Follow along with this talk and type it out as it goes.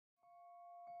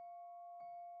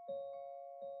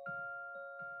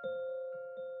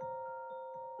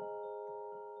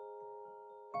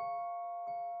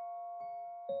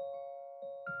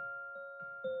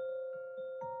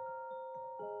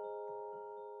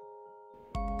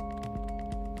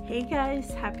Hey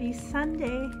guys, happy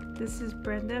Sunday. This is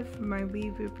Brenda from my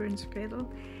Reborn Cradle,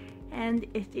 and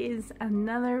it is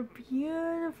another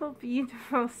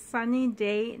beautiful sunny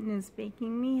day and it's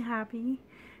making me happy.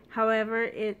 However,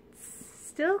 it's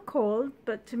still cold,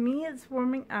 but to me it's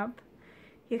warming up.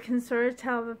 You can sort of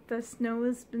tell that the snow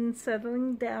has been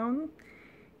settling down,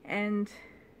 but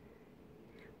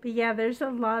yeah, there's a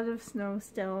lot of snow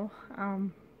still.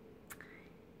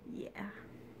 Yeah.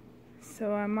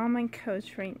 So I'm on my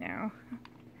couch right now,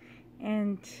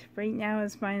 and right now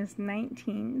it's minus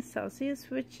 19 Celsius,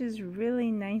 which is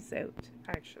really nice out,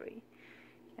 actually.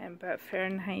 But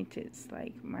Fahrenheit it's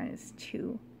like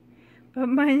 -2. But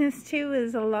 -2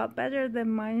 is a lot better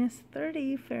than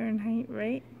 -30 Fahrenheit,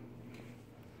 right?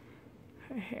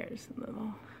 Her hair's a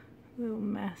little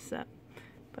messed up,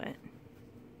 but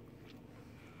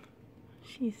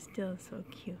she's still so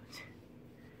cute.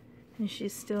 And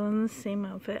she's still in the same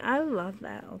outfit. I love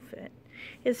that outfit.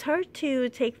 It's hard to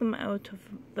take them out of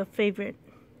the favorite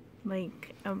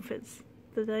outfits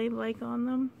that I like on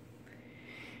them.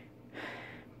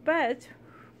 But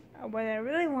what I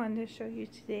really wanted to show you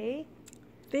today,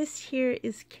 this here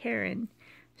is Karen.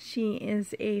 She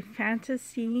is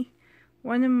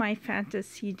one of my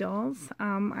fantasy dolls.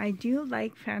 I do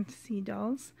like fantasy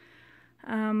dolls.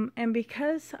 And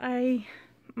because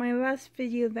my last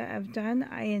video that I've done,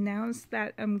 I announced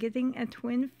that I'm getting a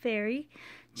twin fairy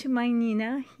to my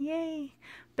Nina. Yay!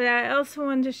 But I also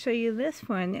wanted to show you this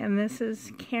one, and this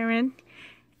is Karen.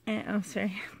 And oh,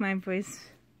 sorry, my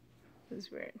voice was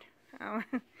weird. I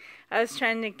was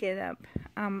trying to get up.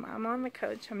 I'm on the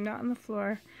couch. I'm not on the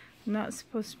floor. I'm not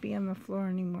supposed to be on the floor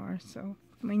anymore, so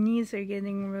my knees are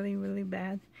getting really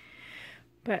bad.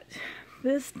 But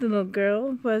this little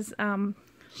girl was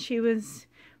she was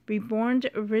reborn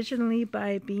originally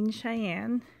by Bean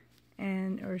Cheyenne,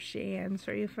 or Cheyenne,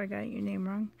 sorry if I got your name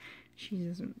wrong. She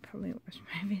doesn't probably watch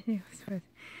my videos,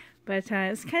 but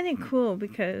it's kind of cool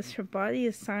because her body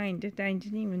is signed, and I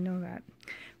didn't even know that.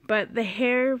 But the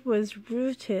hair was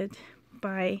rooted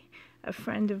by a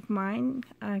friend of mine,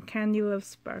 Candy Loves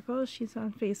Sparkle. She's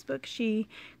on Facebook. She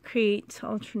creates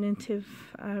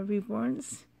alternative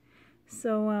reborns.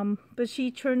 So, but she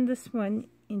turned this one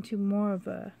into more of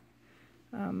a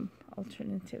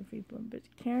alternative reborn. But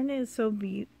Karen is so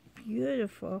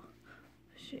beautiful.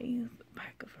 I'll show you the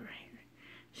back of her hair.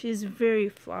 She's very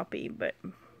floppy, but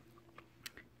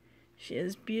she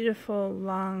has beautiful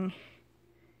long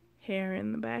hair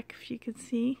in the back, if you could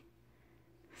see.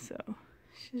 So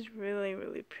she's really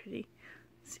pretty.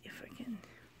 Let's see if I can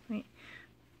wait.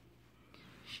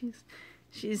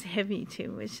 She's heavy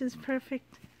too, which is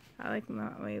perfect. I like them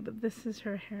that way, but this is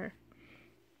her hair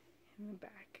in the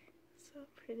back. So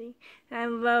pretty. And I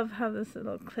love how this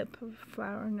little clip of a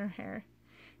flower in her hair.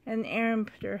 And Erin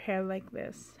put her hair like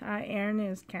this. Erin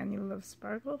is Candy Loves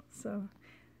Sparkle, so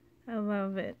I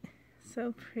love it.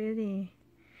 So pretty.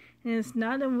 And it's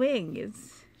not a wig,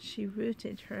 she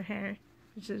rooted her hair,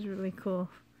 which is really cool.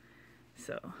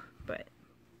 So, but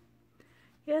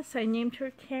yes, I named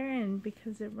her Karen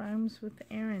because it rhymes with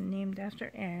Erin, named after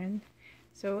Erin.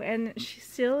 So, and she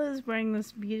still is wearing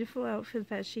this beautiful outfit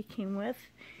that she came with.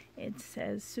 It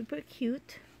says super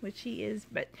cute, which she is,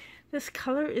 but this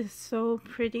color is so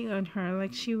pretty on her.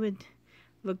 Like, she would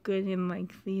look good in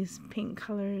like these pink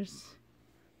colors.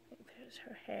 There's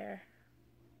her hair.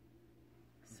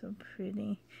 So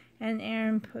pretty. And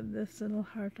Erin put this little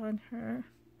heart on her.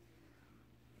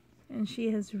 And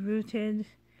she has rooted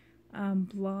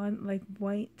blonde, like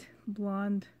white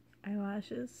blonde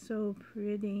eyelashes. So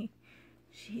pretty.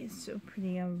 She is so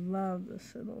pretty. I love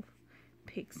this little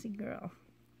Pixie girl.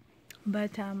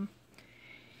 But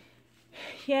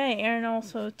yeah, Erin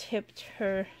also tipped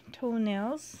her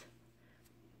toenails.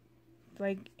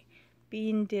 Like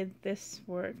Bean did this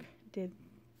work, did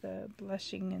the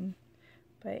blushing,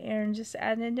 but Erin just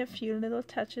added a few little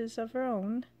touches of her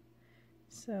own.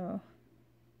 So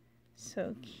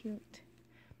cute.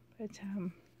 But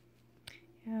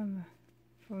yeah, the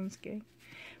phone's good.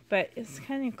 But it's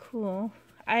kind of cool.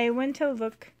 I went to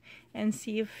look and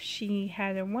see if she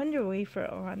had a Wonder Wafer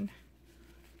on.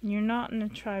 You're not in a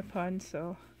tripod,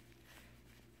 so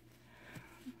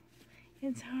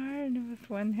it's hard with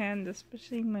one hand,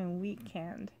 especially my weak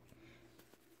hand.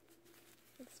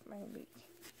 It's my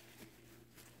weak.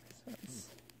 So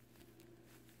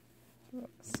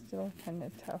it's still kind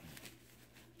of tough.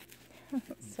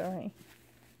 Sorry.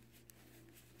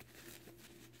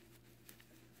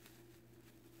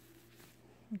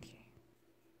 Okay.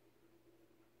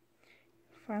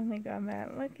 Finally got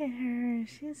that. Look at her.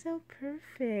 She's so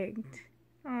perfect.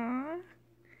 Aww.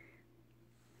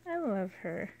 I love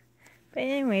her. But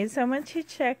anyways, I went to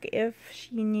check if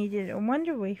she needed a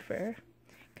Wonder Wafer,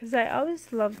 because I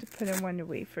always love to put a Wonder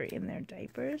Wafer in their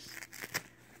diapers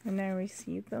when I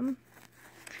receive them.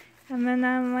 And then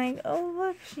I'm like, oh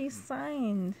look, she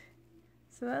signed.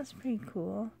 So that's pretty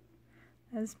cool.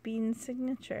 As Bean's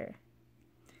signature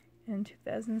in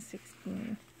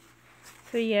 2016.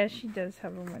 So yeah, she does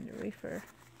have a Wonder Wafer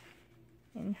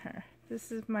in her.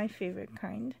 This is my favorite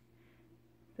kind.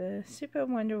 The Super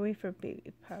Wonder Wafer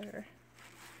Baby Powder.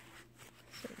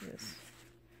 So this,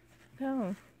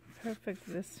 oh, perfect,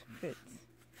 this fits.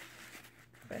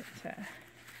 But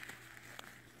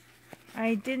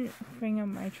I didn't bring up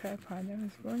my tripod. I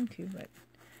was going to, but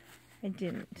I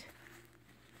didn't.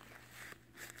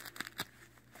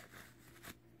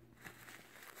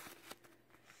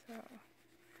 So,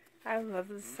 I love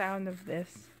the sound of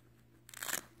this.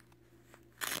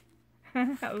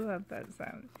 I love that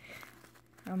sound.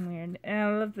 I'm weird. And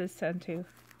I love this sound too.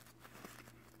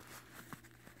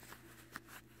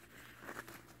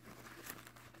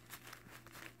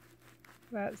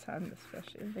 That sound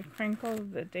especially. The crinkle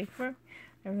of the diaper.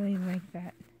 I really like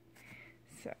that.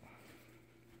 So,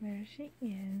 there she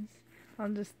is. I'll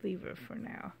just leave her for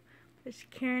now. But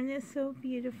Karen is so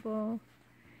beautiful.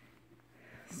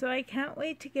 So I can't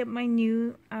wait to get my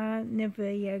new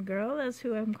Nivea girl. That's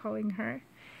who I'm calling her.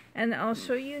 And I'll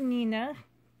show you Nina.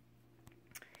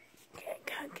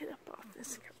 Can't get up off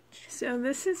this couch. So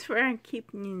this is where I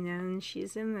keep Nina, and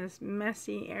she's in this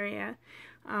messy area.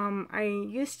 I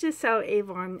used to sell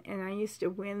Avon, and I used to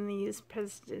win these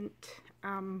President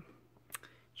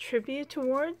Tribute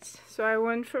Awards. So I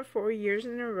won for 4 years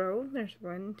in a row. There's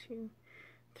 1, 2,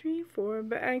 3, 4,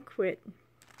 but I quit.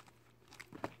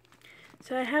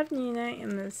 So I have Nina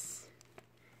in this.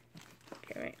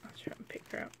 Okay, wait, I'll try and pick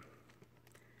her up.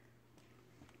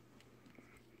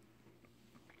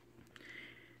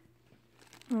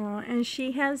 Oh, and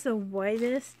she has the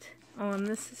whitest. Oh, and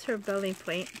this is her belly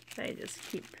plate. I just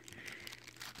keep.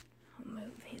 I'll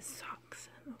move these socks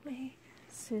out of the way.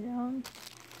 Sit down.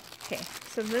 Okay,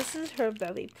 so this is her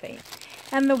belly plate.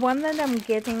 And the one that I'm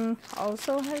getting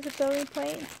also has a belly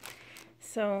plate.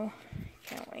 So,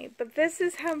 can't wait. But this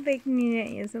is how big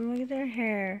Nina is. And look at her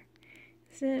hair.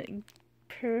 Isn't it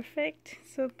perfect?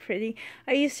 So pretty.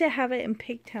 I used to have it in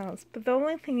pigtails. But the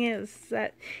only thing is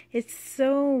that it's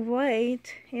so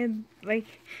white.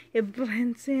 It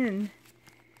blends in.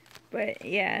 But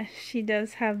yeah, she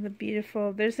does have the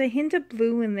beautiful. There's a hint of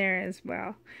blue in there as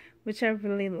well, which I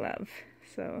really love.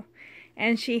 So,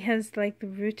 and she has like the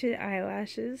rooted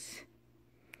eyelashes.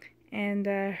 And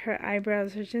her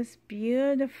eyebrows are just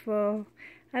beautiful.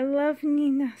 I love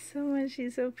Nina so much.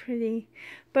 She's so pretty.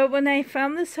 But when I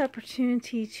found this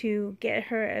opportunity to get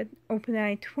her an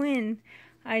open-eye twin,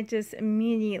 I just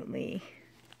immediately,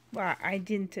 well, I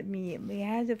didn't immediately. I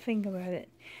had to think about it.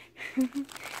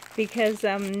 Because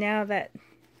now that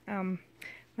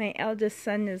my eldest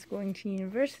son is going to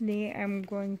university, I'm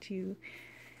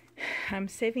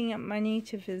saving up money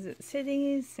to visit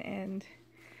cities and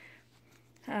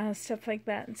stuff like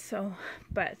that. So,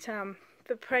 but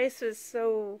the price was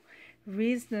so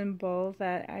reasonable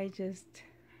that I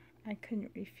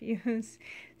couldn't refuse.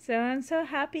 So I'm so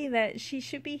happy that she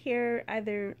should be here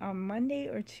either on Monday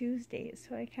or Tuesday.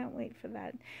 So I can't wait for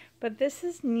that. But this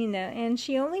is Nina, and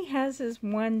she only has this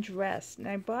one dress. And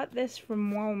I bought this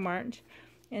from Walmart,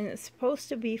 and it's supposed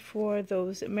to be for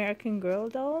those American Girl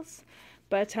dolls.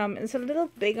 But it's a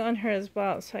little big on her as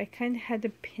well, so I kind of had to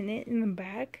pin it in the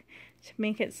back to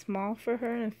make it small for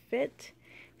her and fit.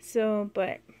 So,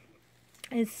 but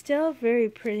it's still very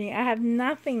pretty. I have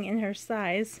nothing in her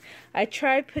size. I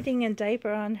tried putting a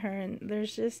diaper on her, and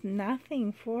there's just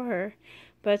nothing for her.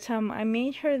 But I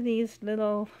made her these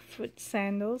little foot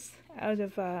sandals out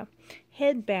of a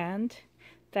headband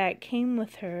that came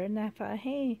with her, and I thought,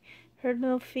 hey, her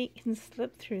little feet can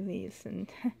slip through these, and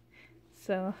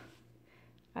so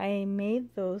I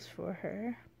made those for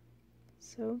her.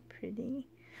 So pretty.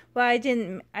 Well, I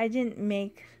didn't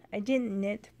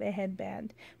knit the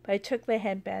headband, but I took the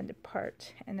headband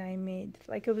apart and I made,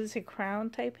 like, it was a crown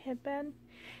type headband.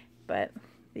 But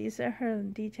these are her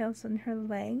details on her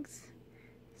legs.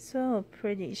 So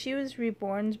pretty. She was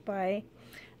reborn by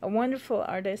a wonderful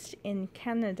artist in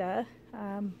Canada.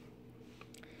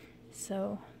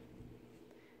 So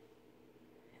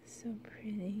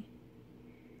pretty.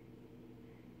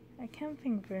 I can't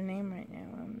think of her name right now.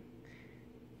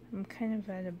 I'm kind of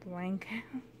at a blank.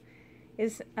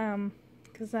 Is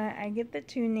because I get the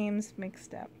two names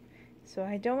mixed up, so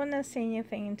I don't want to say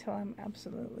anything until I'm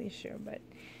absolutely sure. But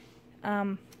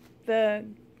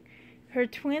her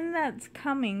twin that's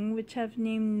coming, which I've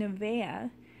named Nevaeh,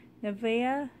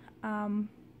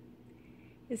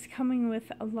 is coming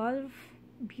with a lot of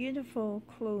beautiful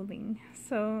clothing.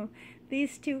 So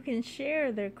these two can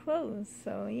share their clothes.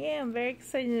 So yeah, I'm very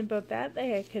excited about that.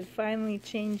 That I could finally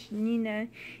change Nina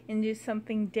and do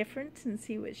something different and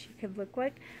see what she could look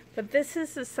like. But this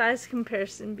is the size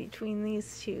comparison between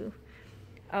these two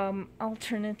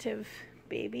alternative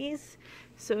babies.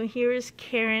 So here is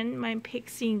Karen, my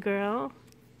Pixie girl.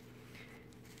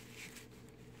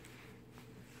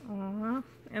 Aww.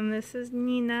 And this is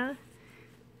Nina.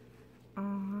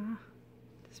 Aww.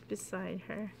 Just beside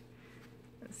her.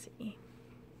 Let's see.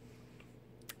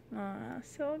 Aw,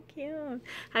 so cute.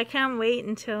 I can't wait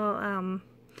until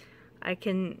I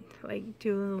can like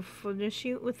do a little photo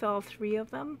shoot with all three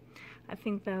of them. I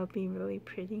think that'll be really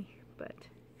pretty. But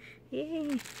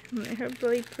yay! Her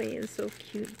belly plate is so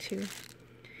cute too.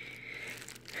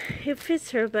 It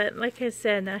fits her, but like I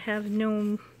said, I have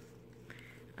no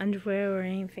underwear or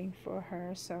anything for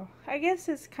her, so I guess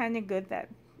it's kind of good that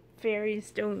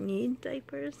fairies don't need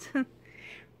diapers.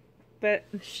 But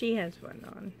she has one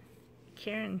on.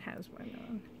 Karen has one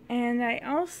on. And I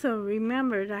also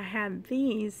remembered I had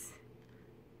these.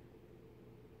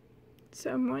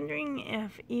 So I'm wondering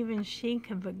if even she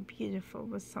could look beautiful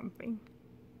with something.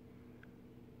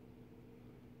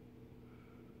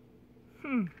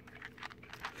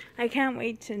 I can't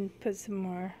wait to put some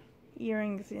more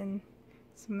earrings in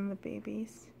some of the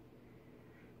babies.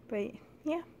 But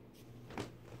yeah.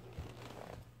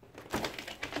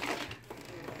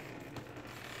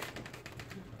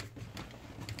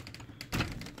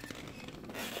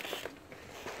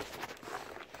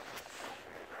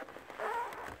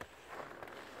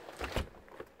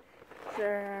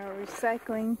 They're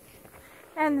recycling,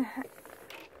 and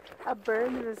a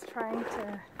bird was trying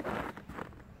to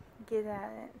get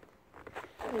at it.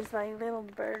 There's like little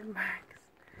bird marks.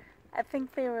 I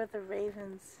think they were the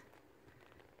ravens,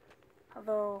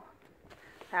 although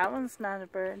that one's not a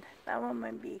bird. That one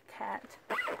might be a cat.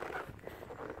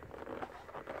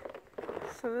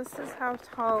 So this is how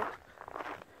tall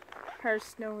her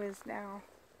snow is now.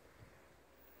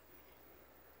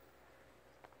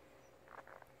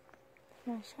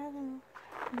 My shadow.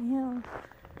 Yeah.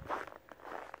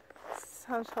 This is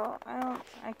how tall.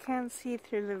 I can't see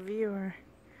through the viewer.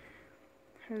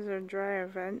 There's our dryer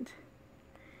vent.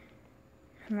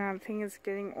 And that thing is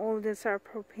getting old. It's our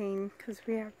propane, because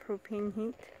we have propane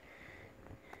heat.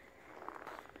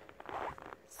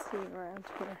 Let's see around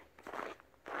here.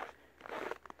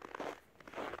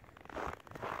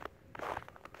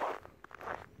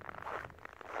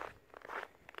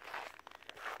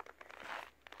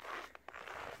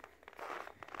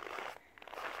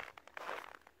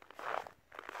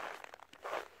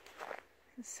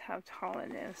 This is how tall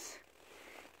it is.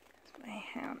 That's my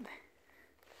hand.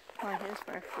 Oh, here's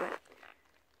my foot.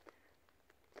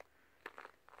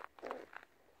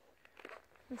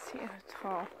 Let's see how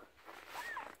tall.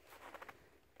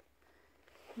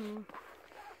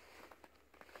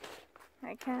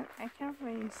 I can't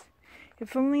raise.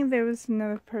 If only there was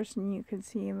another person you could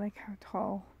see like how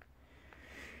tall.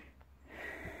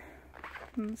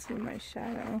 Let's see my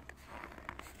shadow.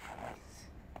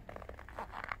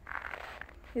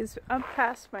 It's up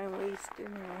past my waist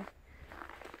anyway.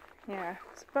 Yeah,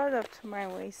 it's about up to my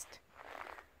waist.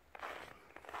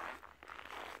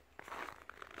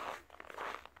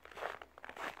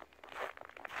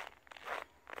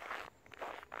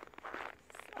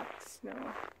 Sucks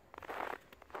snow.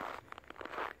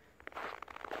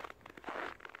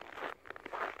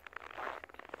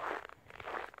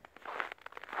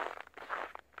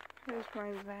 There's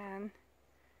my van.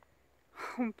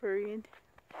 All buried.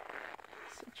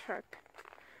 It's a truck.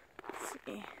 Let's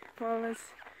see. Well,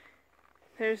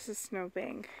 there's the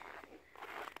snowbank.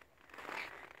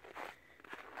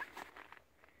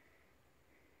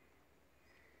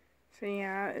 So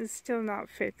yeah, it's still not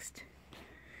fixed.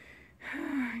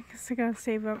 I guess I gotta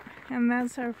save up. And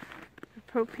that's our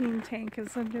propane tank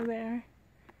is under there.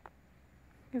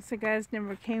 Guess the guys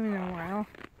never came in a while.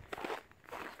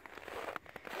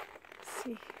 Let's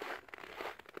see.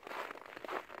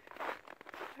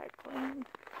 Backland.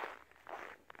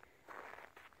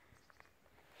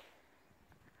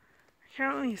 I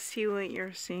can't really see what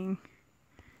you're seeing.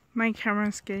 My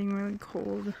camera's getting really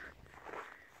cold.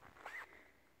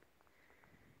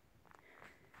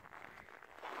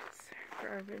 It's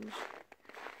garbage.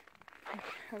 It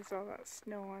has all that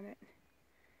snow on it.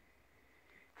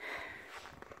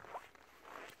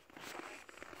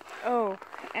 Oh,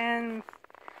 and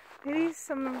maybe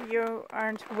some of you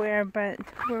aren't aware, but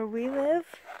where we live,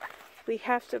 we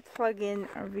have to plug in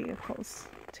our vehicles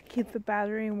to keep the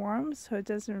battery warm so it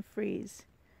doesn't freeze.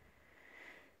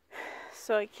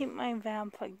 So I keep my van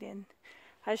plugged in.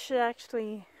 I should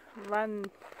actually run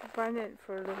it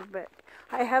for a little bit.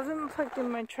 I haven't plugged in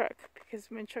my truck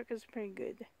because my truck is pretty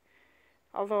good.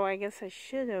 Although I guess I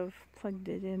should have plugged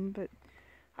it in, but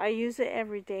I use it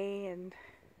every day and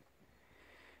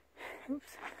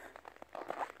oops.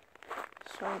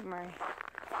 Showing my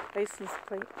license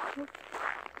plate. Oops.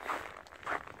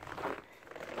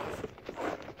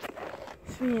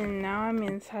 So yeah, now I'm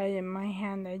inside and my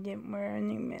hand, I didn't wear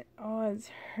any mitt. Oh,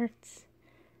 it hurts.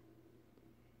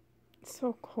 It's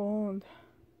so cold.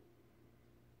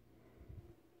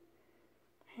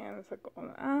 My hands are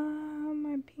going, ah,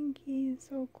 my pinky is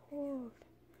so cold.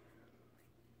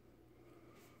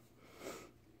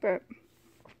 But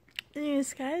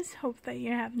anyways, guys, hope that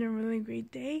you're having a really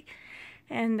great day.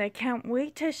 And I can't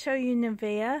wait to show you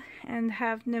Nevaeh and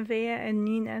have Nevaeh and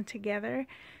Nina together.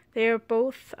 They are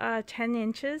both 10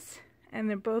 inches, and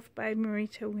they're both by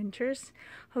Marita Winters,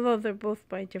 although they're both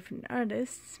by different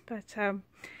artists. But, oh,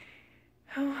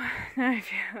 now I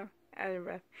feel out of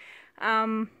breath.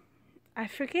 I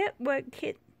forget what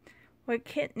kit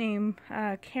name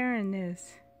Karen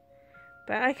is,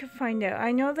 but I could find out.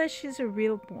 I know that she's a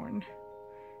Reborn,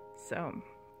 so.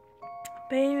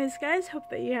 But anyways, guys, hope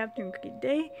that you're having a great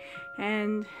day,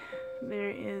 and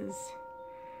there is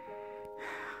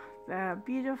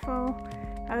beautiful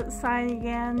outside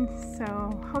again, so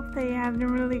hope that you're having a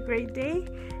really great day,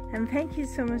 and thank you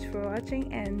so much for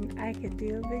watching. And I could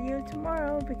do a video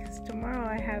tomorrow because tomorrow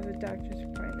I have a doctor's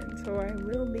appointment, so I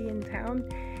will be in town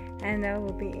and I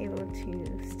will be able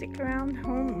to stick around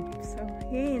home. So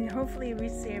yay, and hopefully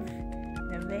receive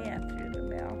Nevaeh through the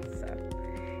mail.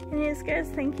 So anyways, guys,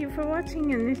 thank you for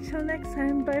watching, and until next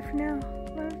time, bye for now.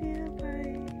 Love you.